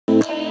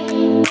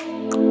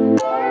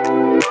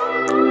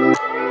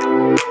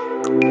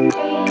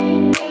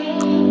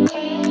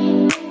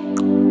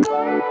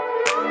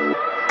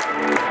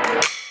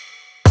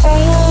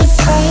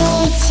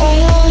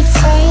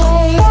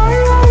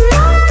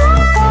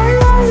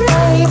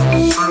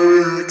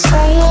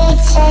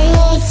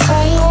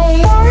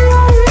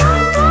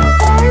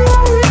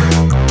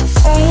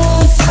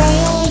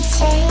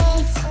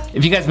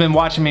you guys have been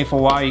watching me for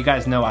a while, you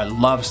guys know I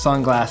love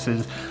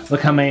sunglasses.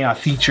 Look how many I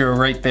feature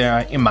right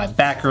there in my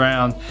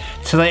background.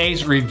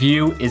 Today's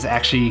review is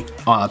actually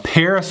on a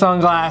pair of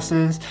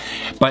sunglasses,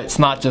 but it's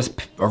not just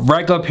a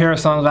regular pair of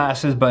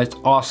sunglasses, but it's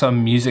also a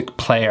music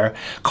player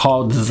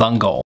called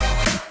Zungle.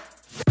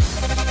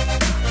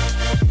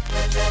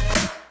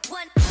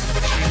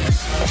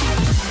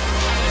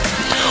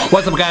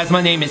 What's up guys,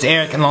 my name is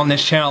Eric and on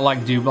this channel I like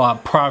to do a lot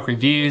of product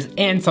reviews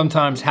and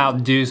sometimes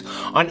how-to-dos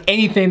on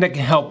anything that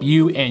can help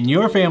you and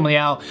your family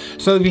out.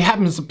 So if you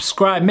haven't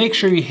subscribed, make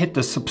sure you hit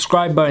the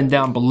subscribe button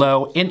down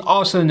below and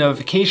also the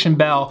notification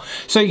bell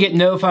so you get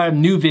notified of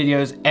new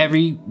videos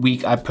every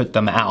week I put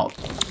them out.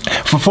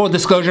 For full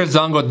disclosure,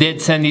 Zungle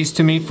did send these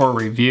to me for a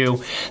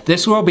review.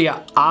 This will be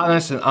an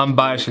honest and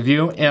unbiased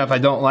review, and if I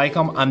don't like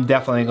them, I'm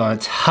definitely going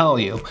to tell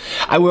you.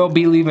 I will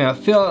be leaving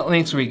affiliate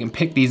links where you can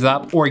pick these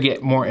up or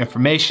get more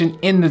information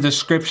in the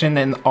description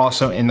and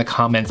also in the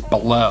comments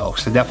below.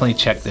 So definitely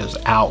check those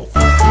out.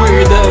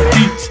 Where the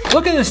beats?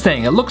 Look at this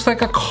thing, it looks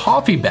like a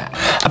coffee bag.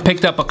 I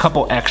picked up a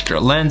couple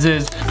extra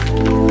lenses. Do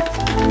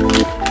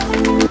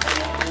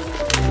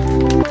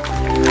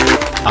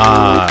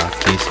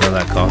you smell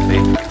that coffee?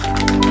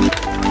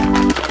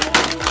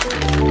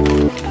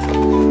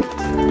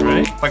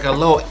 Like a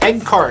little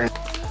egg carton.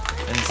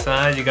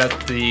 Inside you got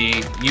the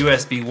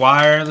USB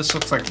wire. This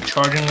looks like the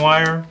charging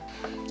wire.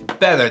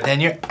 Better than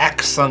your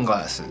X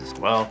sunglasses.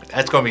 Well,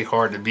 that's gonna be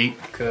hard to beat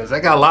because I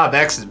got a lot of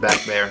X's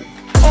back there.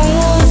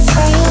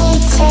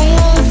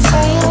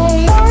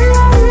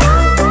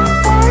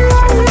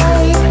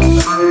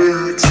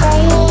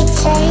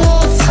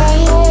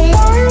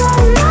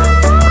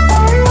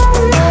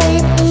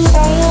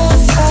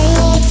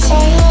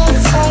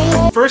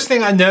 First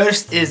thing I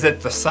noticed is that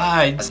the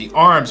sides, the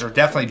arms are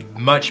definitely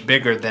much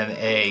bigger than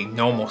a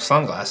normal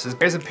sunglasses.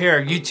 Here's a pair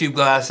of YouTube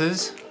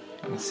glasses.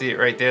 You can see it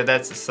right there,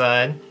 that's the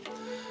side.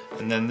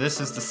 And then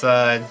this is the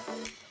side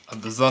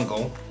of the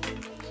Zungle.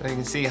 So you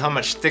can see how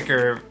much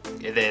thicker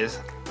it is.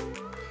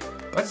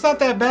 But it's not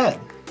that bad.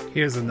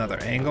 Here's another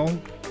angle.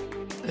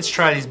 Let's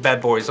try these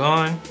bad boys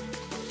on.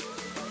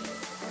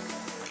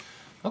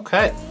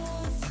 Okay.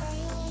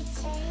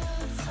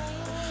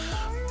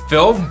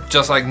 Feel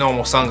just like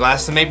normal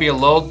sunglasses, maybe a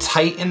little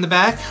tight in the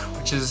back,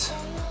 which is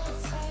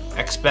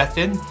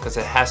expected because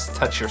it has to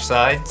touch your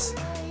sides.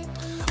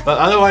 But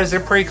otherwise,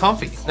 they're pretty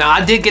comfy. Now,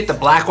 I did get the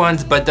black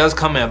ones, but it does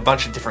come in a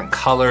bunch of different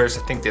colors.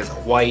 I think there's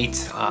a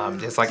white,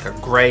 there's like a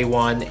gray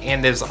one,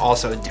 and there's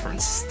also a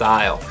different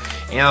style,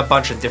 and a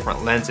bunch of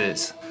different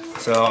lenses.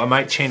 So I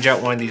might change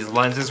out one of these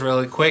lenses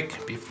really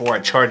quick before I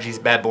charge these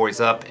bad boys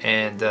up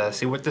and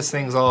see what this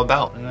thing's all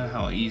about. I don't know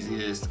how easy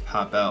it is to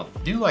pop out. I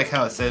do like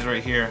how it says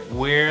right here,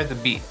 wear the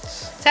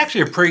beats. It's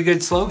actually a pretty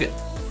good slogan.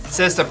 It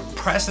says to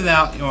press it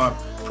out, you want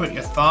to put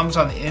your thumbs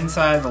on the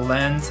inside of the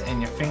lens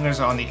and your fingers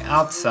on the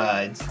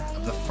outside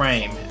of the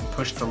frame and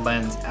push the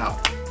lens out.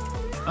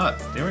 Oh,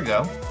 there we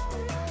go.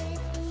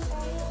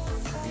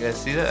 You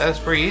guys see that? That was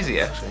pretty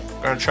easy actually.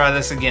 We're gonna try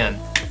this again.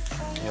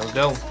 Here we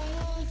go.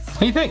 What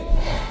do you think?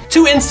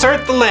 To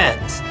insert the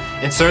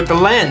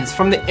lens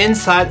from the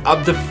inside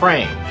of the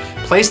frame.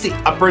 Place the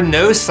upper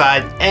nose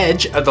side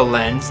edge of the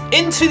lens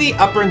into the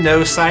upper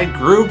nose side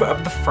groove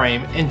of the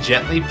frame and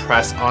gently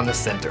press on the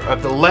center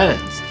of the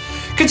lens.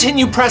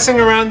 Continue pressing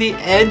around the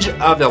edge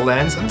of the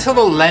lens until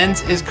the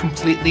lens is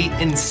completely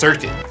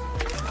inserted.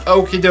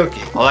 Okie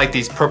dokie. I like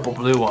these purple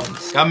blue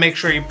ones. Gotta make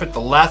sure you put the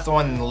left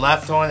one in the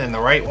left one and the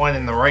right one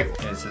in the right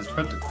one. It says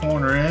put the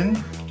corner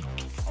in.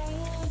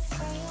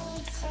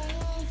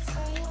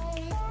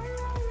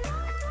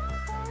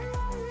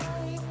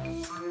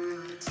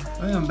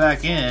 Putting them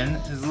back in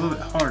is a little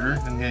bit harder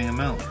than getting them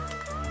out.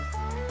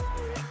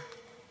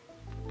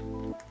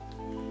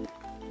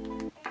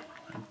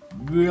 I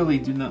really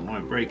do not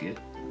want to break it.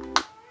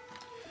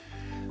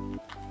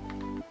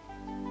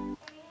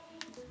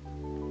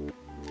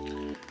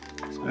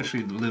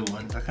 Especially the blue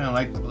ones. I kind of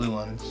like the blue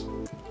ones.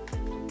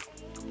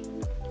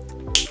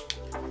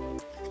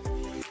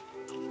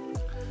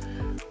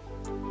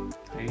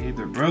 I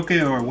either broke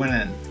it or went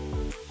in.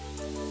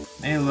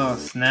 Made a little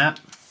snap.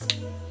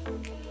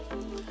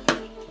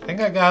 I think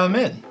I got them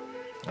in.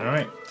 All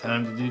right,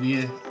 time to do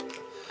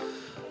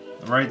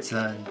the right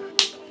side.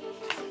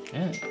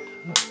 Yeah,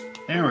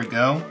 there we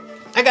go.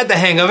 I got the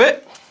hang of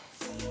it.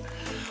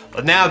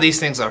 But now these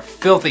things are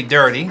filthy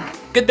dirty.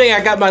 Good thing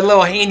I got my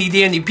little handy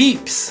dandy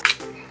peeps.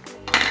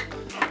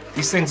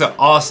 These things are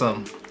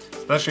awesome,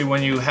 especially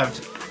when you have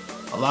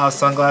a lot of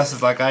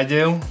sunglasses like I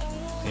do,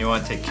 and you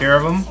want to take care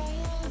of them.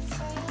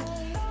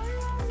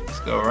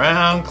 Go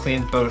around,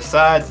 clean both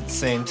sides at the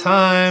same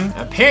time.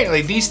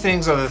 Apparently these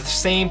things are the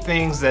same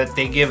things that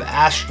they give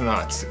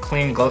astronauts to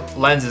clean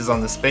lenses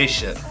on the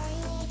spaceship.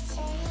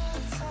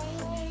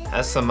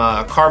 Has some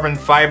carbon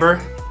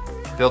fiber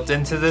built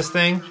into this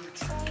thing.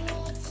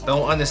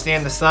 Don't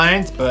understand the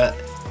science, but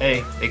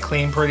hey, they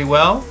clean pretty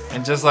well.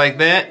 And just like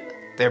that,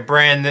 they're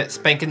brand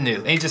spanking new.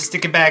 And you just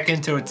stick it back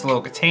into its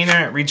little container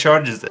and it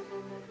recharges it.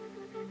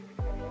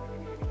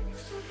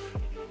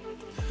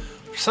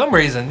 For some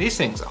reason, these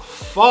things are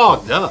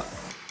fogged up.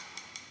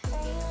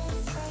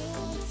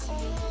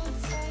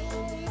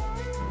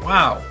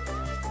 Wow.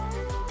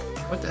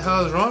 What the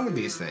hell is wrong with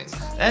these things?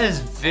 That is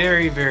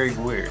very, very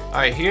weird. All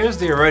right, here's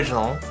the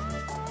original.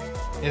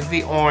 Here's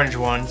the orange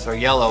ones, or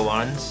yellow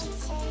ones.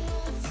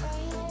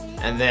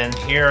 And then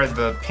here are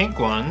the pink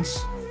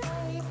ones.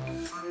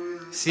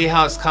 See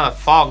how it's kind of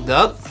fogged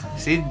up?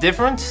 See the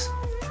difference?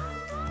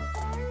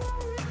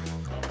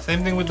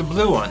 Same thing with the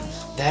blue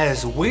ones. That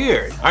is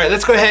weird. All right,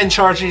 let's go ahead and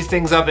charge these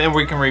things up and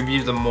we can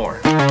review them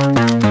more.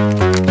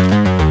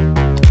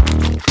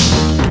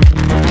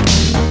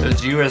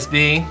 There's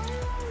USB,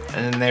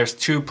 and then there's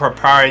 2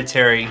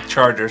 proprietary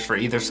chargers for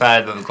either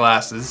side of the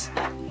glasses.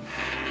 You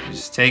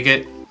just take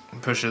it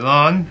and push it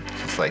on,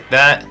 just like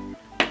that.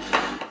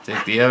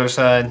 Take the other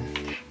side,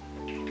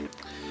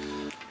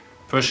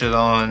 push it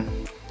on,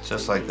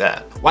 just like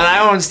that. What I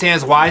don't understand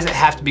is why does it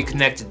have to be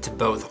connected to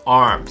both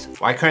arms?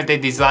 Why couldn't they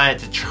design it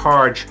to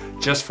charge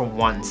just from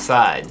one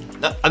side?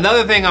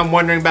 Another thing I'm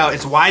wondering about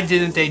is why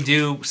didn't they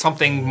do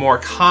something more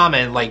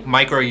common like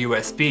micro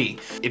USB?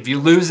 If you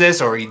lose this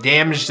or you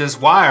damage this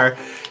wire,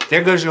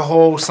 there goes your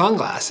whole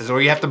sunglasses,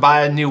 or you have to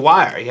buy a new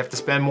wire. You have to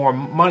spend more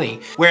money.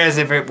 Whereas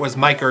if it was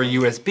micro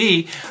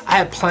USB, I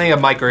have plenty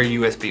of micro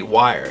USB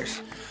wires.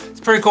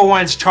 It's pretty cool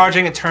when it's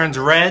charging, it turns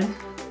red.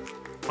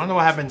 I wonder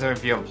what happens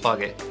if you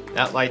unplug it.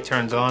 That light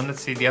turns on.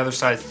 Let's see, the other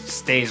side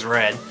stays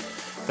red.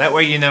 That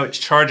way you know it's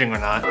charging or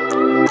not.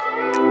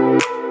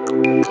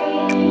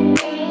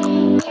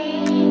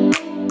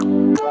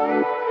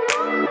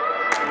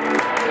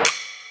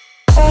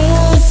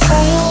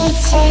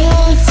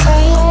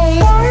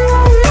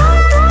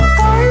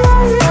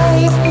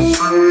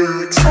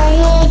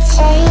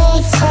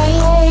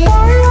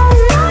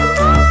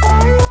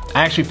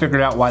 I actually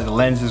figured out why the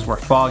lenses were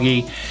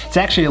foggy. It's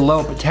actually a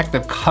little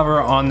protective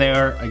cover on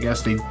there. I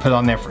guess they put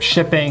on there for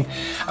shipping.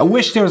 I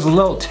wish there was a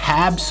little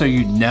tab so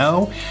you'd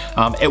know.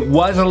 It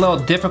was a little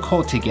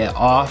difficult to get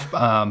off,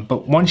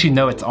 but once you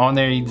know it's on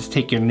there, you just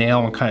take your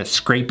nail and kind of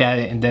scrape at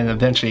it, and then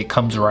eventually it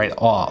comes right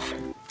off.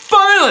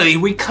 Finally,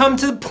 we come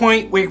to the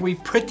point where we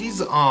put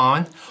these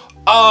on.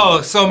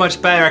 Oh, so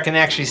much better. I can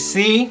actually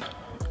see.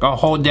 Gonna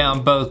hold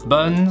down both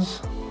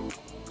buttons.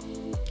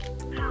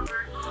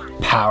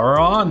 Power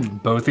on,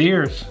 both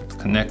ears.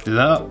 Connect it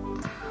up.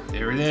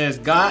 There it is,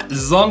 got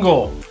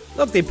Zungle.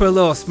 Look, they put a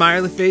little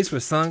smiley face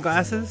with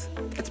sunglasses.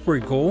 That's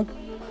pretty cool.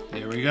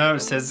 There we go,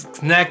 it says it's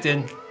connected.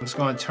 I'm just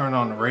gonna turn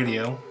on the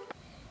radio.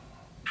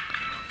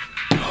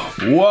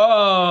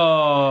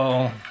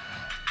 Whoa!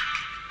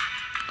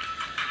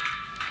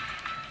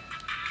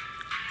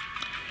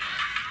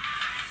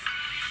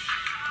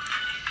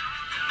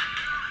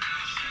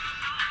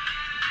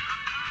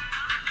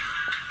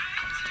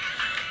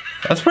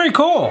 That's pretty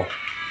cool.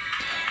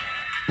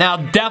 Now,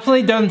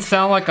 definitely doesn't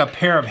sound like a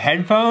pair of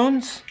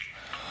headphones,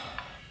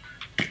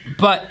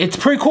 but it's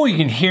pretty cool. You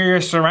can hear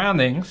your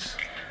surroundings.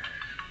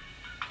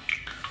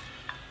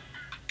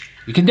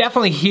 You can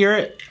definitely hear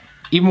it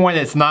even when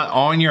it's not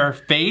on your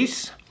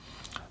face.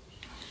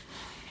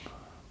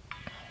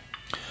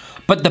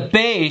 But the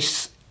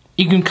bass,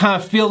 you can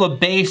kind of feel the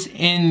bass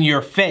in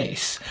your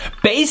face.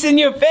 Bass in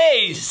your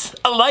face!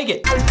 I like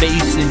it.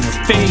 Bass in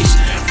your face,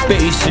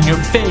 bass in your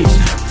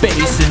face,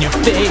 bass in your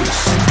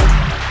face.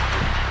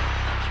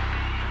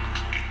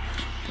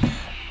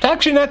 It's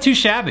actually not too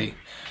shabby.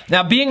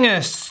 Now, being in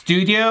a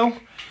studio,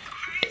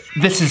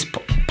 this is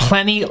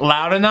plenty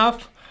loud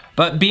enough,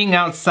 but being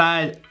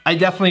outside, I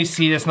definitely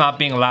see this not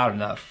being loud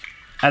enough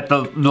at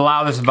the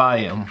loudest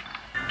volume.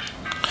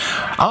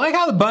 I like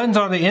how the buttons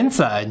are on the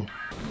inside.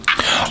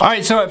 All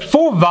right, so at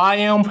full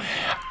volume,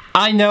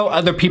 I know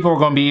other people are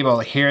going to be able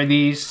to hear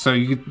these, so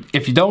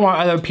if you don't want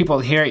other people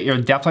to hear it,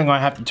 you're definitely going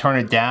to have to turn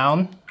it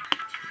down.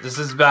 This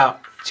is about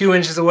 2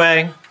 inches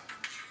away,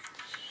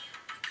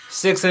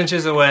 6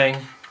 inches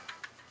away,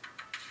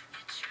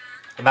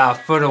 about a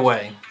foot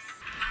away.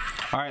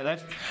 All right,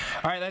 let's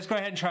go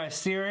ahead and try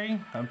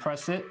Siri.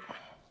 Press it.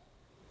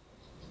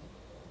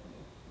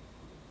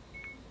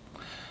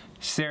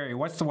 Siri,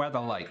 what's the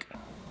weather like?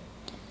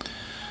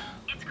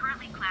 It's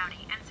currently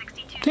cloudy and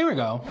 62. Here we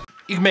go.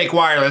 You can make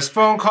wireless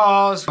phone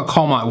calls. I'll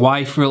call my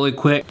wife really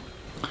quick.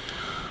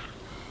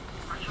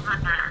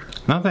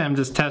 Nothing, I'm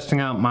just testing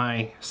out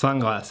my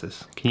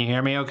sunglasses. Can you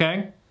hear me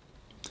okay?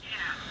 Yeah.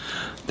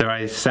 Do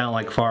I sound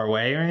like far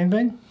away or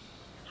anything?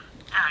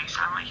 No, you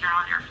sound like you're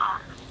on your phone.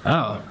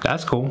 Oh,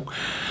 that's cool.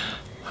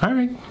 All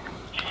right.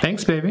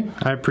 Thanks, baby.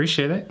 I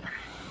appreciate it.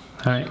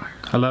 All right.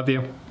 I love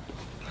you.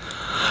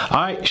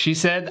 All right, she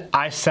said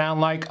I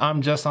sound like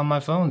I'm just on my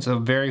phone, so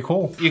very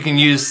cool. You can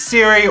use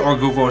Siri or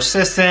Google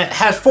Assistant. It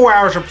has 4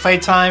 hours of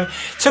playtime.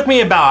 It took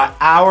me about an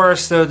hour or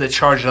so to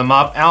charge them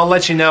up, and I'll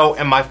let you know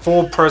in my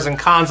full pros and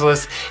cons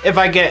list if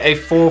I get a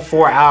full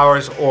 4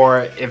 hours,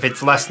 or if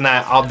it's less than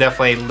that, I'll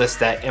definitely list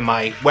that in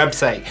my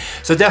website.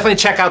 So definitely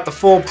check out the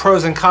full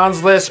pros and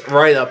cons list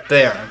right up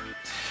there.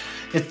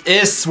 It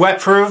is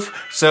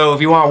sweat-proof, so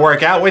if you want to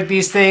work out with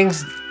these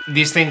things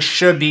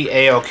should be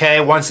a-okay.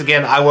 Once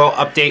again, I will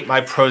update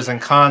my pros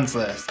and cons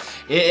list.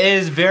 It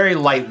is very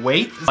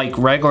lightweight, like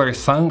regular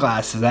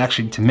sunglasses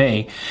actually to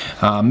me.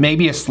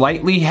 Maybe a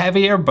slightly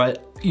heavier,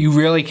 but you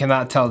really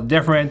cannot tell the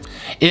difference.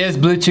 It is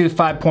Bluetooth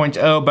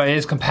 5.0, but it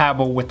is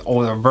compatible with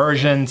older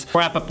versions.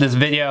 Wrap up this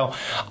video.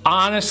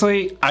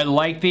 Honestly, I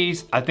like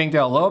these. I think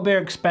they're a little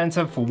bit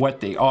expensive for what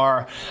they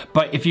are,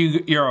 but if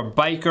you're a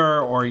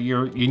biker or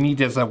you need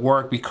this at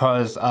work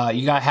because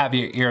you gotta have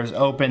your ears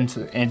open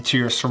into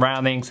your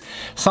surroundings,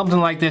 something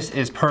like this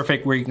is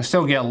perfect where you can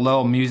still get a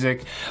little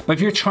music. But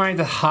if you're trying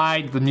to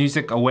hide the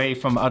music away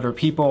from other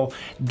people,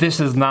 this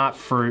is not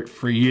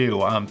for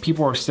you.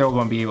 People are still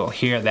going to be able to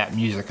hear that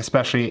music,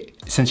 especially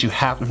since you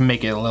have to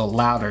make it a little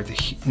louder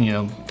to, you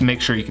know, to make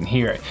sure you can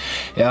hear it.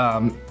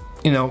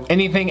 You know,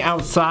 anything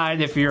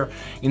outside, if you're,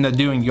 you know,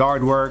 doing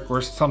yard work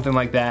or something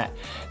like that,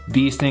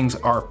 these things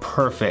are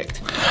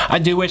perfect. I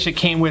do wish it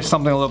came with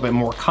something a little bit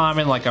more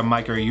common, like a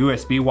micro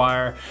USB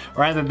wire,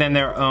 rather than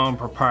their own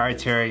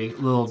proprietary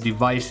little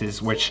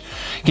devices, which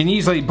can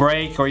easily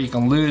break or you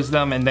can lose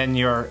them and then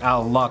you're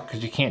out of luck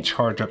because you can't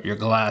charge up your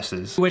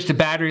glasses. I wish the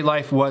battery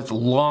life was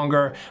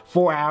longer.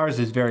 4 hours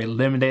is very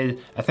limited.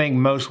 I think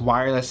most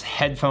wireless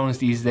headphones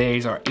these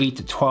days are 8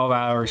 to 12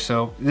 hours,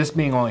 so this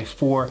being only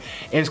 4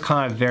 is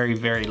kind of very,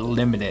 very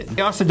limited.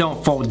 They also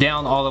don't fold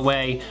down all the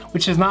way,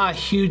 which is not a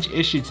huge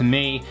issue to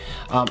me.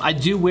 I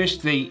do wish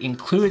they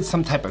included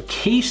some type of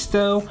case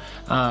though.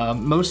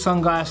 Most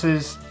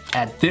sunglasses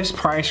at this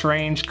price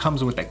range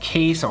comes with a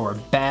case or a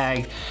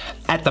bag.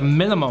 At the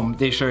minimum,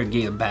 they should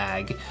get a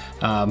bag.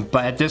 But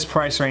at this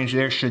price range,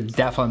 there should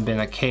definitely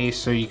been a case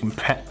so you can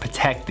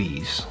protect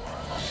these.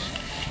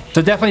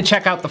 So definitely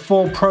check out the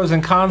full pros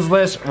and cons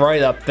list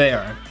right up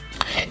there.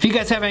 If you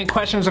guys have any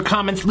questions or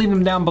comments, leave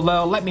them down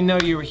below. Let me know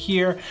you were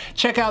here.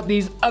 Check out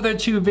these other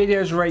 2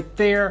 videos right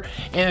there.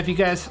 And if you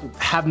guys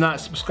have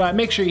not subscribed,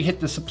 make sure you hit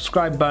the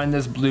subscribe button,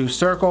 this blue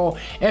circle.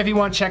 And if you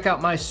want to check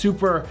out my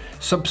super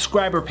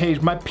subscriber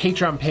page, my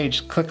Patreon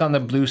page, click on the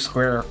blue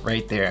square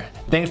right there.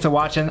 Thanks for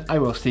watching. I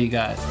will see you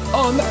guys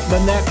on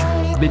the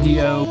next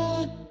video.